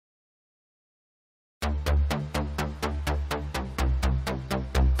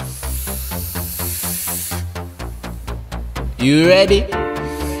You ready?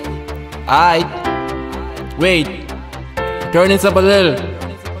 Aight. Wait. Turn this up a little.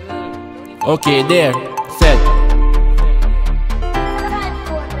 Okay, there. Set.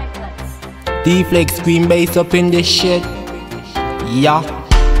 D-flexx scream bass up in this shit. Yeah.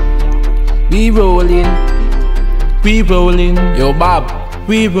 We rolling. We rolling. Yo, Bob.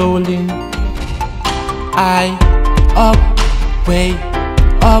 We rolling. I up, way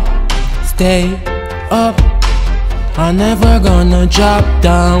up, stay up. I'm never gonna drop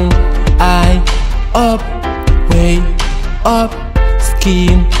down. I up, way up,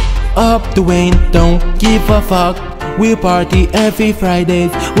 scheme up the Wayne, don't give a fuck. We party every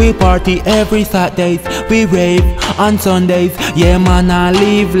Fridays, we party every Saturdays, we rave on Sundays. Yeah man, I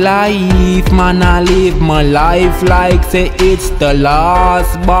live life, man, I live my life like say it's the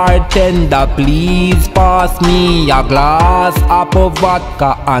last. Bartender, please pass me a glass of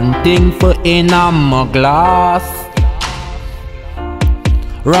vodka and thing for in my glass.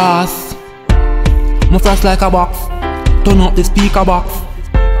 Ross, my flash like a box, turn up the speaker box.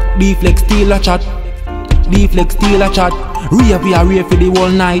 D-flexx steal a chat, D-flexx steal a chat. Rave we a rave for the whole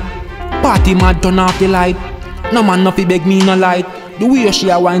night. Party mad, turn off the light. No man no fi beg me no light. The way she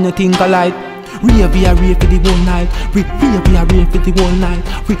a wine no think alike. Rave we a rave for the whole night. Rave we a rave for the whole night.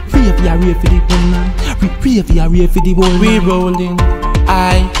 Rave we a rave for the whole night. Rave we a rave for the whole night. We rolling.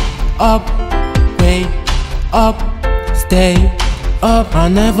 I up, way up, stay up.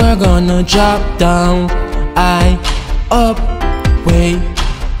 I'm never gonna drop down. I up, way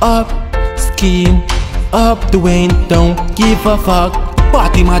up, scheme up the Wayne, don't give a fuck.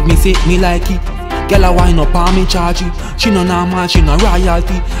 Party mad, me say me like it. Girl a wine up on me charge it. She no normal, she no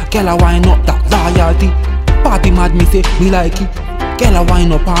royalty. Girl a wine up that loyalty. Party mad, me say me like it. Girl a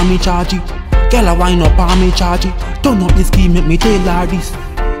wine up on me charge it. Girl a wine up on me charge it. Turn up the scheme, make me tell her this.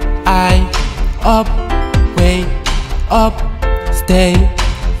 I up, way up, stay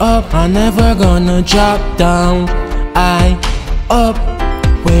up. I'm never gonna drop down. I up,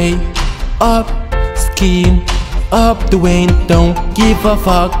 way up, scheme up the Wayne, don't give a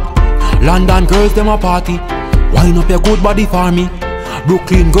fuck. London girls them a party, wine up your good body for me.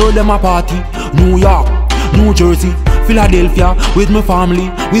 Brooklyn girl them a party, New York, New Jersey, Philadelphia with my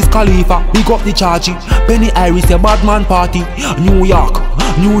family, Wiz Khalifa, big up the chargy. Penny Iris a bad man party, New York,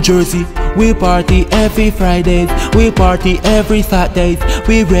 New Jersey. We party every Fridays, we party every Saturdays,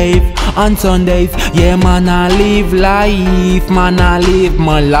 we rave on Sundays. Yeah man, I live life, man, I live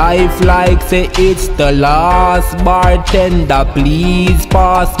my life like say it's the last. Bartender, please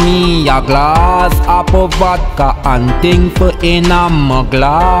pass me a glass of vodka and thing for in my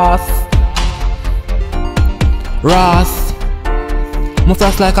glass. Ross, my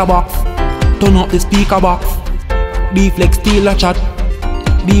flash like a box, turn up the speaker box. D-flexx steal a chat,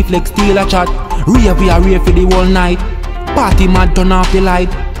 D-flexx steal a chat. Rave we a rave for the whole night. Party mad, turn off the light.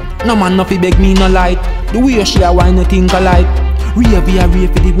 No man no fi beg me no light. The way she a wine no think alike. Rave we a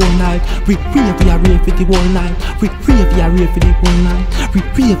rave for the whole night. Rave we a rave for the whole night. Rave we a rave for the whole night.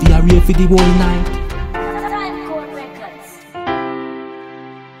 Rave we a rave for the whole night.